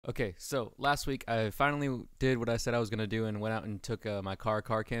Okay, so last week I finally did what I said I was gonna do and went out and took my car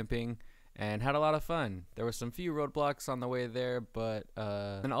camping and had a lot of fun. There were some few roadblocks on the way there, but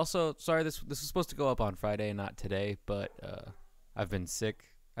and also sorry this was supposed to go up on Friday, not today, but I've been sick.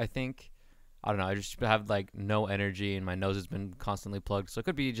 I think I don't know. I just have like no energy and my nose has been constantly plugged, so it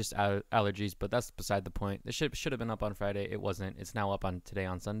could be just allergies. But that's beside the point. This should have been up on Friday. It wasn't. It's now up on today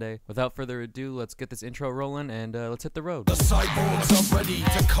on Sunday. Without further ado, let's get this intro rolling and let's hit the road. The cyborgs are ready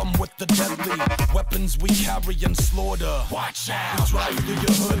to come with the deadly weapons we carry and slaughter. Watch out! Drive through your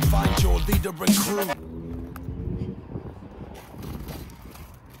hood, find your leader and crew.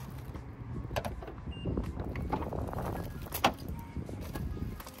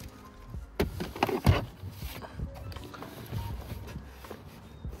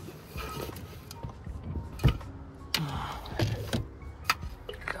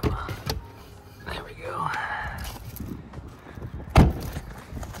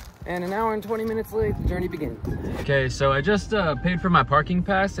 And an hour and 20 minutes late, the journey begins. Okay, so I just paid for my parking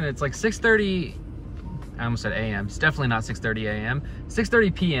pass and it's like 6:30, I almost said AM. It's definitely not 6:30 AM,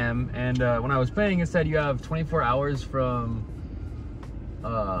 6:30 PM. And when I was paying, it said you have 24 hours from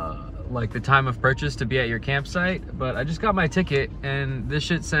like the time of purchase to be at your campsite. But I just got my ticket and this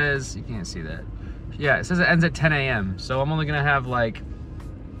shit says, you can't see that. Yeah, it says it ends at 10 AM. So I'm only gonna have like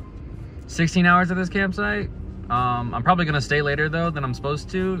 16 hours at this campsite. I'm probably gonna stay later though than I'm supposed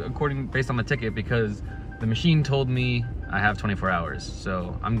to, based on the ticket, because the machine told me I have 24 hours.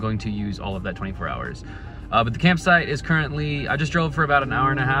 So I'm going to use all of that 24 hours. But the campsite is currently, I just drove for about an hour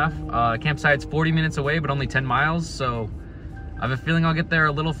and a half. Campsite's 40 minutes away, but only 10 miles. So I have a feeling I'll get there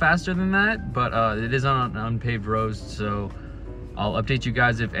a little faster than that, but it is on unpaved roads. So I'll update you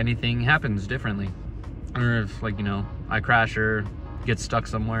guys if anything happens differently. Or if, like, you know, I crash or get stuck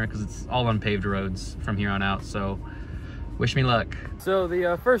somewhere, because it's all unpaved roads from here on out. So wish me luck. So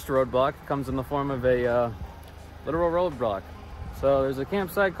the first roadblock comes in the form of a literal roadblock. So there's a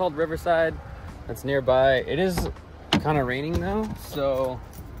campsite called Riverside that's nearby. It is kind of raining though, so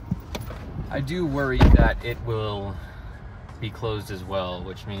I do worry that it will be closed as well,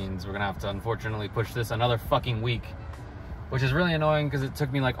 which means we're gonna have to unfortunately push this another fucking week, which is really annoying because it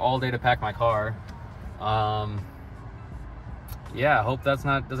took me like all day to pack my car. Yeah, I hope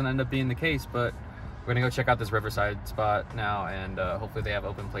doesn't end up being the case, but we're gonna go check out this Riverside spot now, and hopefully they have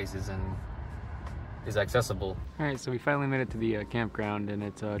open places and is accessible. All right, so we finally made it to the campground, and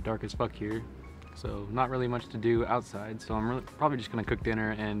it's dark as fuck here, so not really much to do outside. So I'm probably just gonna cook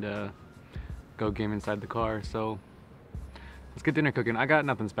dinner and go game inside the car. So let's get dinner cooking. I got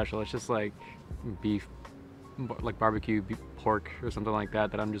nothing special. It's just like beef, like barbecue pork or something like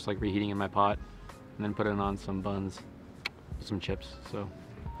that I'm just like reheating in my pot, and then putting on some buns, some chips. So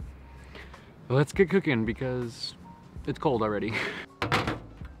let's get cooking because it's cold already.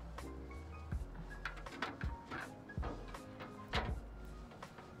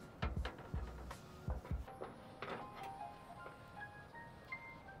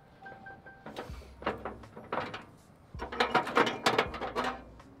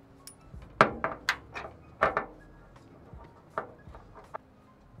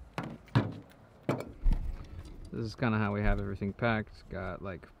 This is kind of how we have everything packed. Got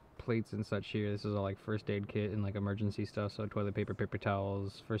like plates and such here. This is all like first aid kit and like emergency stuff. So toilet paper, paper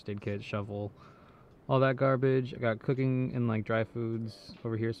towels, first aid kit, shovel, all that garbage. I got cooking and like dry foods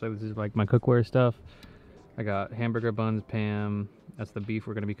over here. So this is like my cookware stuff. I got hamburger buns, Pam. That's the beef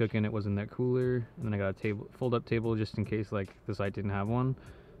we're gonna be cooking. It was in that cooler. And then I got a table, fold-up table, just in case like the site didn't have one,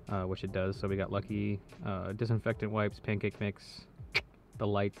 which it does. So we got lucky. Disinfectant wipes, pancake mix, the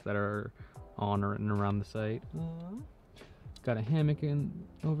lights that are on and around the site. Got a hammock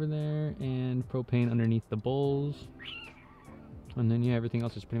over there and propane underneath the bowls. And then yeah, everything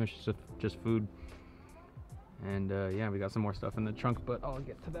else is pretty much just food. And yeah, we got some more stuff in the trunk, but I'll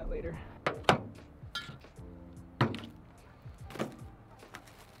get to that later.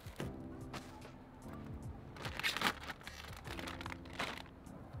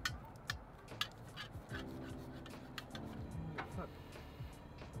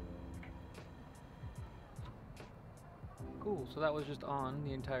 Cool, so that was just on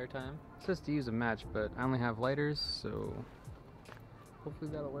the entire time. It says to use a match, but I only have lighters, so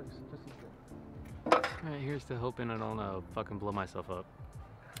hopefully that'll work just as good. Alright, here's to hoping I don't fucking blow myself up.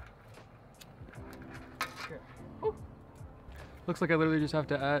 Okay. Oh. Looks like I literally just have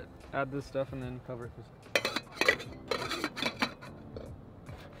to add this stuff and then cover it.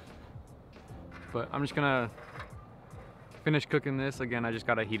 But I'm just gonna finish cooking this. Again, I just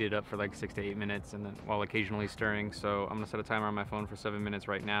gotta heat it up for like 6 to 8 minutes, and then while occasionally stirring. So I'm gonna set a timer on my phone for 7 minutes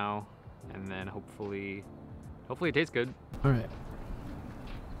right now, and then hopefully it tastes good. All right,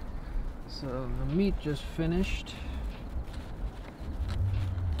 So the meat just finished.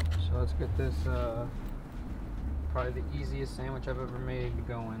 So let's get this, probably the easiest sandwich I've ever made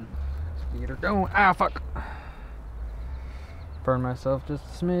going. Let's get her going. Ah, fuck. Burn myself just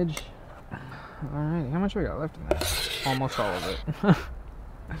a smidge. Alright, how much we got left in that? Almost all of it.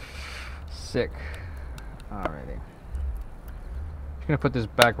 Sick. Alrighty. Just gonna put this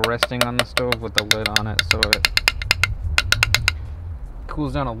back resting on the stove with the lid on it so it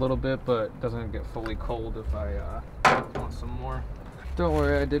cools down a little bit, but doesn't get fully cold if I want some more. Don't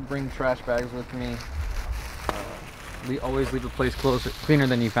worry, I did bring trash bags with me. Always leave a place cleaner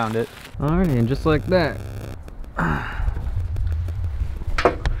than you found it. Alrighty, and just like that.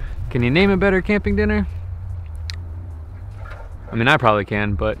 Can you name a better camping dinner? I mean, I probably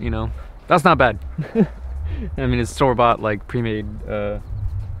can, but you know, that's not bad. I mean, it's store-bought, like pre-made,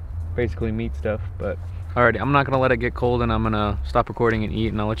 basically meat stuff, but alrighty, I'm not gonna let it get cold, and I'm gonna stop recording and eat,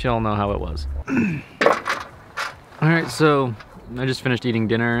 and I'll let you all know how it was. Alright, so I just finished eating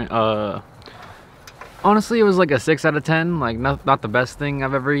dinner. Honestly, it was like a 6 out of 10, like not the best thing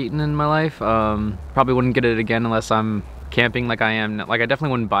I've ever eaten in my life. Probably wouldn't get it again unless I'm camping like I am. Like, I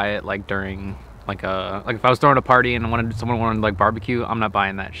definitely wouldn't buy it like during like if I was throwing a party and someone wanted like barbecue, I'm not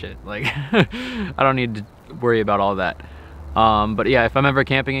buying that shit. Like I don't need to worry about all that. But yeah, if I'm ever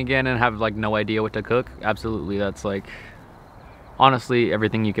camping again and have like no idea what to cook, absolutely, that's like honestly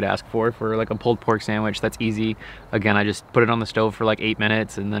everything you could ask for like a pulled pork sandwich. That's easy. Again, I just put it on the stove for like 8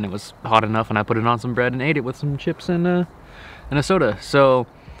 minutes, and then it was hot enough, and I put it on some bread and ate it with some chips and a soda. So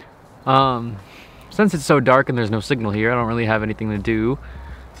since it's so dark and there's no signal here, I don't really have anything to do.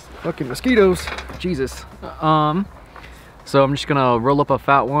 Fucking mosquitoes, Jesus. So I'm just gonna roll up a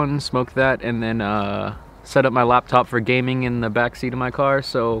fat one, smoke that, and then set up my laptop for gaming in the back seat of my car.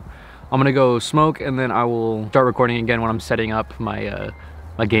 So I'm gonna go smoke, and then I will start recording again when I'm setting up my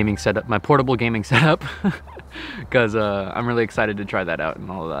my gaming setup, my portable gaming setup, because I'm really excited to try that out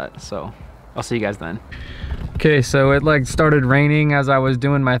and all of that. So I'll see you guys then. Okay, so it like started raining as I was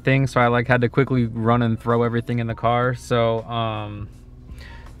doing my thing, so I like had to quickly run and throw everything in the car. So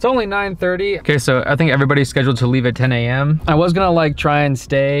it's only 9:30. Okay, so I think everybody's scheduled to leave at 10 a.m. I was gonna like try and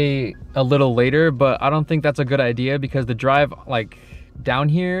stay a little later, but I don't think that's a good idea because the drive like down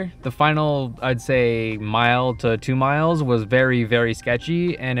here, the final, I'd say, mile to 2 miles was very, very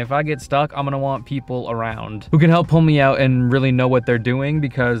sketchy. And if I get stuck, I'm gonna want people around who can help pull me out and really know what they're doing,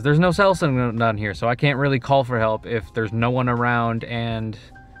 because there's no cell signal down here. So I can't really call for help if there's no one around and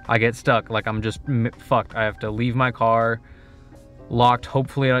I get stuck. Like, I'm just fucked. I have to leave my car locked.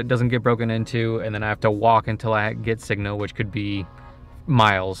 Hopefully it doesn't get broken into, and then I have to walk until I get signal, which could be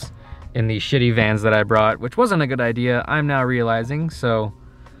miles, in these shitty vans that I brought, which wasn't a good idea, I'm now realizing. So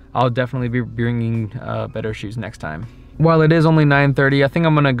I'll definitely be bringing better shoes next time. While it is only 9:30, I think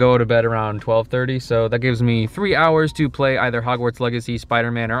I'm gonna go to bed around 12:30, so that gives me 3 hours to play either Hogwarts Legacy,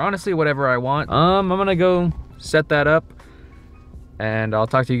 Spider-Man, or honestly whatever I want. I'm gonna go set that up, and I'll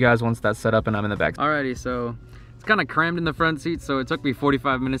talk to you guys once that's set up and I'm in the back. Alrighty, so it's kind of crammed in the front seat, so it took me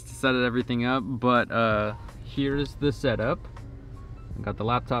 45 minutes to set everything up, but here's the setup. I got the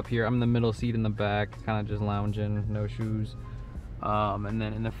laptop here. I'm in the middle seat in the back, kind of just lounging, no shoes. And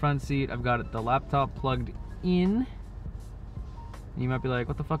then in the front seat, I've got the laptop plugged in. You might be like,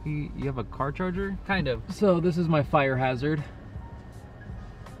 what the fuck, you have a car charger? Kind of. So this is my fire hazard.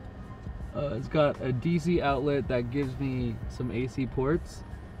 It's got a DC outlet that gives me some AC ports.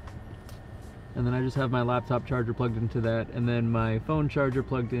 And then I just have my laptop charger plugged into that, and then my phone charger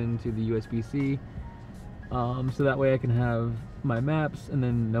plugged into the USB-C. So that way I can have my maps and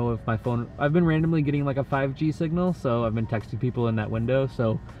then know if my phone, I've been randomly getting like a 5G signal, so I've been texting people in that window,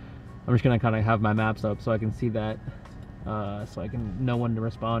 so I'm just gonna kind of have my maps up so I can see that, so I can know when to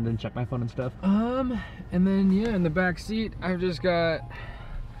respond and check my phone and stuff. And then yeah, in the back seat I've just got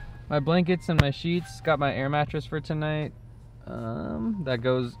my blankets and my sheets, got my air mattress for tonight, that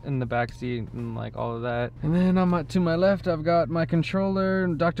goes in the back seat and like all of that. And then to my left I've got my controller,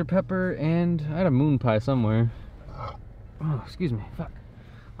 Dr. Pepper, and I had a moon pie somewhere. Oh, excuse me, fuck.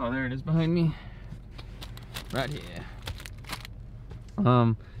 Oh, there it is behind me, right here.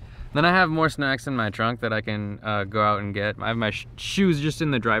 Then I have more snacks in my trunk that I can go out and get. I have my shoes just in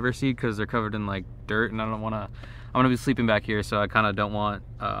the driver's seat because they're covered in like dirt, and I don't want to, I'm gonna be sleeping back here, so I kind of don't want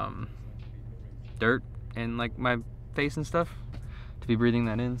dirt in like my face and stuff to be breathing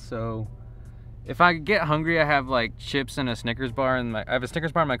that in. So if I get hungry, I have like chips and a Snickers bar, and I have a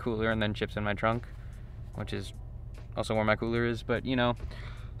Snickers bar in my cooler and then chips in my trunk, which is also where my cooler is, but you know.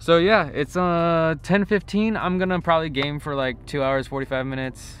 So yeah, it's 10:15. I'm gonna probably game for like 2 hours 45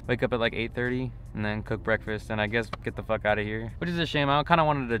 minutes, wake up at like 8:30, and then cook breakfast, and I guess get the fuck out of here. Which is a shame. I kind of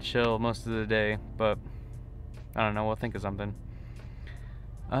wanted to chill most of the day, but I don't know. We'll think of something.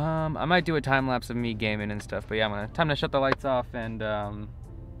 I might do a time lapse of me gaming and stuff, but yeah, time to shut the lights off and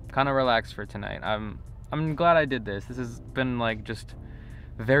kind of relax for tonight. I'm glad I did this. This has been like just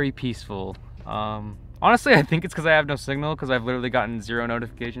very peaceful. Honestly, I think it's because I have no signal, because I've literally gotten 0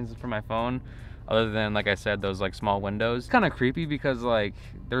 notifications from my phone, other than, like I said, those like small windows. It's kind of creepy because like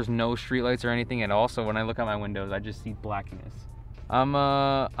there's no streetlights or anything at all, so when I look out my windows, I just see blackness. I'm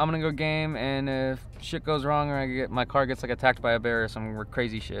gonna go game, and if shit goes wrong or my car gets like attacked by a bear or some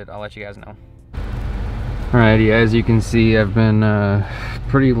crazy shit, I'll let you guys know. Alrighty, as you can see, I've been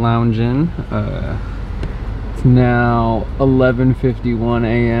pretty lounging. It's now 11:51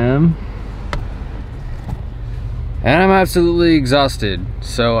 a.m. and I'm absolutely exhausted,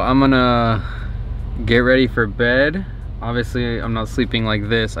 so I'm gonna get ready for bed. Obviously, I'm not sleeping like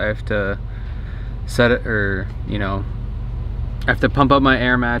this. I have to set it, or you know, I have to pump up my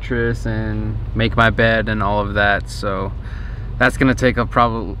air mattress and make my bed and all of that, so that's gonna take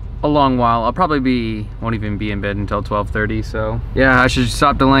probably a long while. I'll probably won't even be in bed until 12:30, so yeah, I should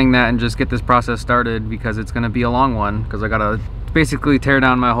stop delaying that and just get this process started, because it's gonna be a long one, because I gotta basically tear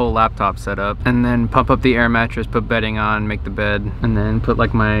down my whole laptop setup and then pump up the air mattress, put bedding on, make the bed, and then put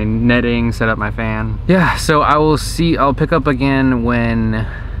like my netting, set up my fan. Yeah, so I'll pick up again when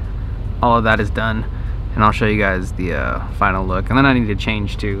all of that is done, and I'll show you guys the final look. And then I need to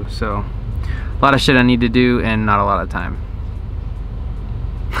change too, so a lot of shit I need to do and not a lot of time.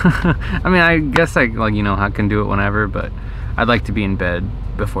 I mean, I guess I can do it whenever, but I'd like to be in bed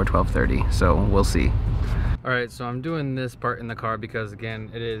before 12:30, so we'll see. Alright, so I'm doing this part in the car because, again,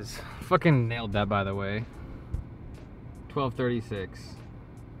 it is fucking nailed that, by the way. 12:36.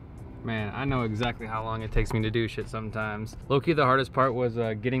 Man, I know exactly how long it takes me to do shit sometimes. Low-key, the hardest part was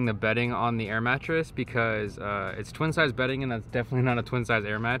getting the bedding on the air mattress, because it's twin-size bedding, and that's definitely not a twin-size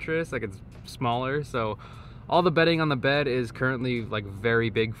air mattress. Like, it's smaller, so all the bedding on the bed is currently like very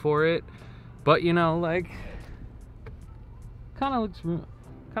big for it. But you know, like, kind of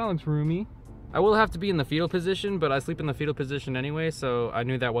looks roomy. I will have to be in the fetal position, but I sleep in the fetal position anyway, so I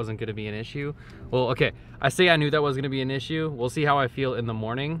knew that wasn't going to be an issue. Well, okay, I say I knew that was going to be an issue. We'll see how I feel in the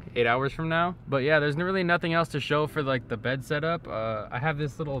morning, 8 hours from now. But yeah, there's really nothing else to show for like the bed setup. I have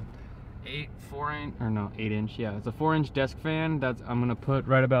this little 8 inch, yeah, it's a 4-inch desk fan that I'm gonna put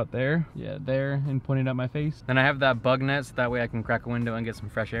right about there. Yeah, there, and pointing at my face. Then I have that bug net, so that way I can crack a window and get some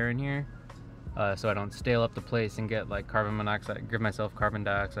fresh air in here. So I don't stale up the place and get like carbon monoxide, give myself carbon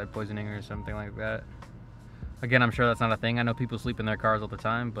dioxide poisoning or something like that. Again, I'm sure that's not a thing. I know people sleep in their cars all the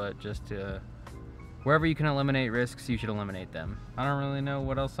time, but just wherever you can eliminate risks, you should eliminate them. I don't really know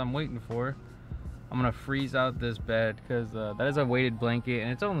what else I'm waiting for. I'm gonna freeze out this bed, because that is a weighted blanket,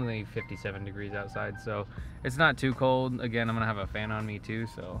 and it's only 57 degrees outside, so it's not too cold. Again, I'm gonna have a fan on me too,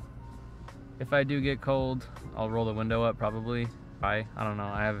 so if I do get cold, I'll roll the window up probably. I don't know,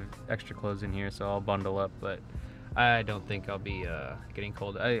 I have extra clothes in here, so I'll bundle up, but I don't think I'll be getting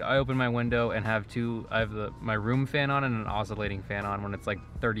cold. I open my window and I have my room fan on and an oscillating fan on when it's like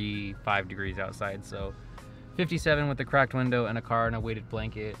 35 degrees outside, so 57 with the cracked window and a car and a weighted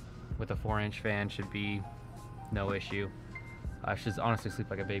blanket with a 4-inch fan should be no issue. I should honestly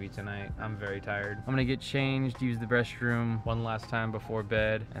sleep like a baby tonight. I'm very tired. I'm gonna get changed, use the restroom one last time before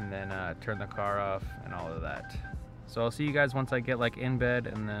bed, and then turn the car off and all of that. So I'll see you guys once I get like in bed,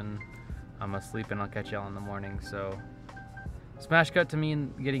 and then I'm asleep, and I'll catch y'all in the morning. So smash cut to me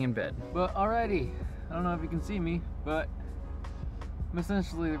getting in bed. But alrighty, I don't know if you can see me, but I'm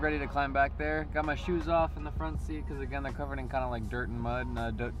essentially ready to climb back there. Got my shoes off in the front seat, because again, they're covered in kind of like dirt and mud, and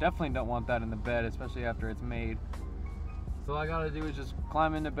I definitely don't want that in the bed, especially after it's made. So all I gotta do is just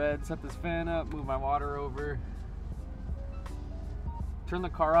climb into bed, set this fan up, move my water over, turn the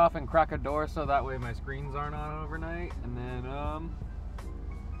car off and crack a door so that way my screens aren't on overnight, and then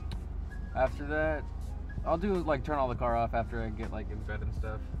after that I'll do like turn all the car off after I get like in bed and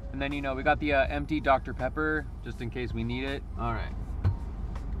stuff. And then, you know, we got the empty Dr. Pepper just in case we need it. All right,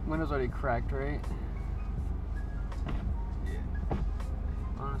 window's already cracked, right? Yeah,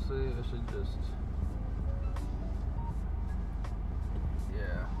 honestly I should just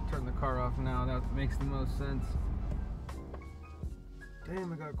turn the car off now. That makes the most sense.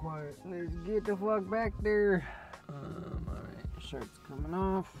 Damn, it got quiet. Let's get the fuck back there. Alright, shirt's coming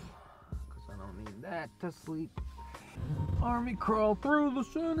off, because I don't need that to sleep. Army crawl through the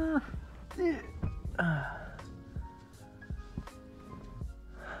center.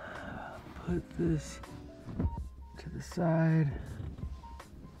 Put this to the side.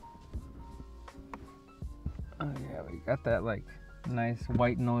 Oh yeah, we got that like Nice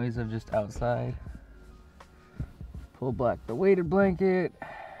white noise of just outside. Pull back the weighted blanket.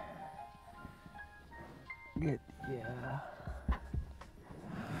 Get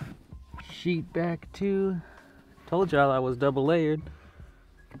sheet back too. Told y'all I was double layered.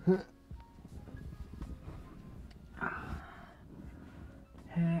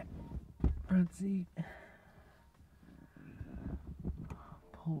 Hat, front seat.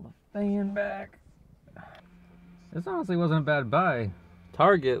 Pull the fan back. This honestly wasn't a bad buy.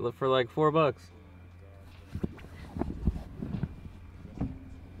 Target for like $4.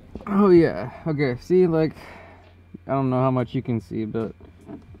 Oh yeah, okay, see, like, I don't know how much you can see, but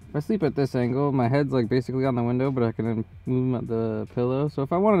if I sleep at this angle, my head's like basically on the window, but I can move the pillow. So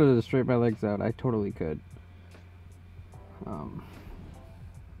if I wanted to straighten my legs out, I totally could.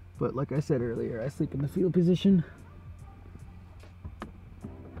 But like I said earlier, I sleep in the fetal position.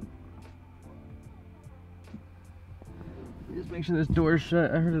 Just make sure this door's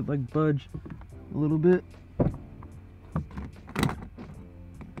shut. I heard it like budge a little bit.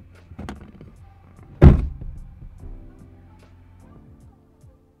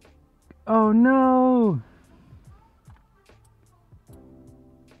 Oh no!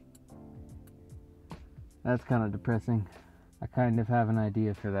 That's kind of depressing. I kind of have an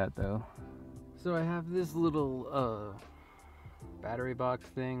idea for that though. So I have this little battery box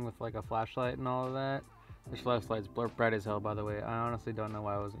thing with like a flashlight and all of that. This flashlight's bright as hell, by the way. I honestly don't know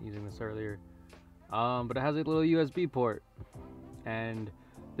why I wasn't using this earlier. But it has a little USB port. And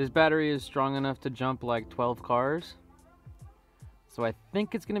this battery is strong enough to jump like 12 cars. So I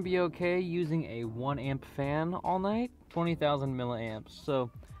think it's gonna be okay using a 1 amp fan all night, 20,000 milliamps.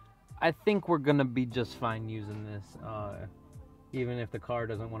 So I think we're gonna be just fine using this. Even if the car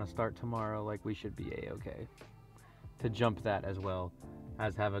doesn't want to start tomorrow, like we should be a-okay to jump that as well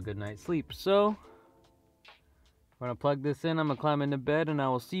as have a good night's sleep. So I'm gonna plug this in, I'm gonna climb into bed, and I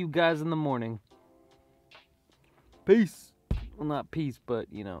will see you guys in the morning. Peace. Well, not peace,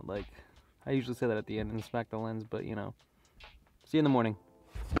 but you know, like I usually say that at the end and smack the lens, but you know. See you in the morning.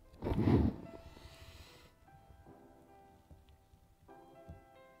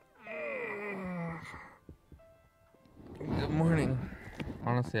 Good morning.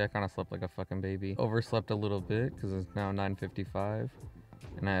 Honestly, I kind of slept like a fucking baby. Overslept a little bit because it's now 9:55.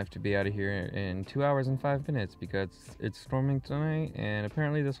 And I have to be out of here in 2 hours and 5 minutes because it's storming tonight. And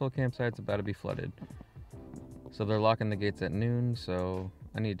apparently this whole campsite's about to be flooded. So they're locking the gates at noon, so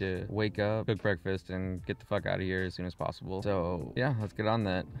I need to wake up, cook breakfast, and get the fuck out of here as soon as possible. So yeah, let's get on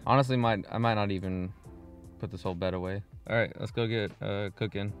that. Honestly, I might not even put this whole bed away. All right, let's go get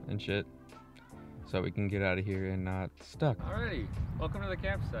cooking and shit so we can get out of here and not stuck. Alrighty, welcome to the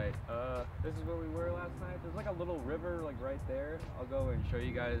campsite. This is where we were last night. There's like a little river like right there. I'll go and show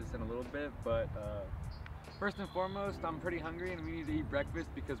you guys in a little bit, but first and foremost, I'm pretty hungry and we need to eat breakfast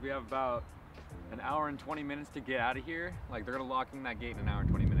because we have about an hour and 20 minutes to get out of here. Like they're gonna locking that gate in an hour and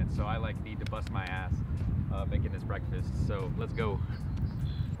 20 minutes, so I like need to bust my ass making this breakfast. So let's go.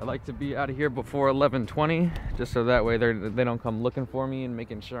 I like to be out of here before 11:20, just so that way they don't come looking for me and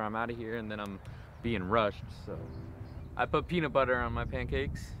making sure I'm out of here and then I'm being rushed. So I put peanut butter on my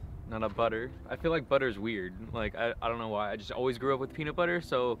pancakes, not a butter. I feel like butter's weird. Like I don't know why. I just always grew up with peanut butter,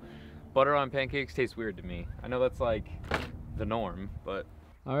 so butter on pancakes tastes weird to me. I know that's like the norm, but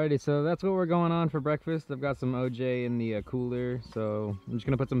alrighty, so that's what we're going on for breakfast. I've got some OJ in the cooler, so I'm just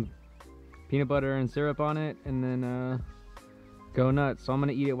gonna put some peanut butter and syrup on it and then go nuts. So I'm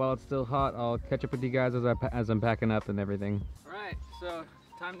gonna eat it while it's still hot. I'll catch up with you guys as I'm packing up and everything. Alright, so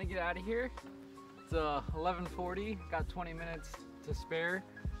time to get out of here. It's 11:40, got 20 minutes to spare.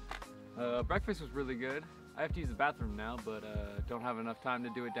 Breakfast was really good. I have to use the bathroom now, but don't have enough time to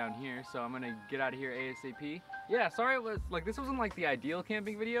do it down here, so I'm gonna get out of here ASAP. Yeah, sorry it was like this wasn't like the ideal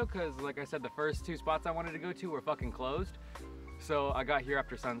camping video because like I said, the first 2 spots I wanted to go to were fucking closed. So I got here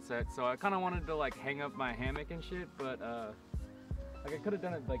after sunset, so I kind of wanted to like hang up my hammock and shit, but like I could have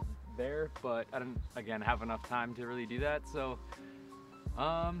done it like there, but I didn't again have enough time to really do that. So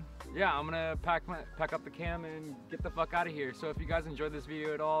yeah, I'm gonna pack up the cam and get the fuck out of here. So if you guys enjoyed this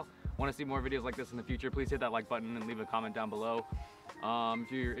video at all, want to see more videos like this in the future, please hit that like button and leave a comment down below.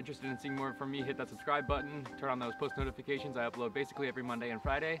 If you're interested in seeing more from me, hit that subscribe button, turn on those post notifications. I upload basically every Monday and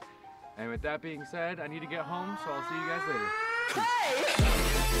Friday. And with that being said, I need to get home, so I'll see you guys later.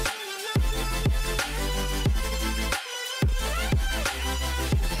 Peace.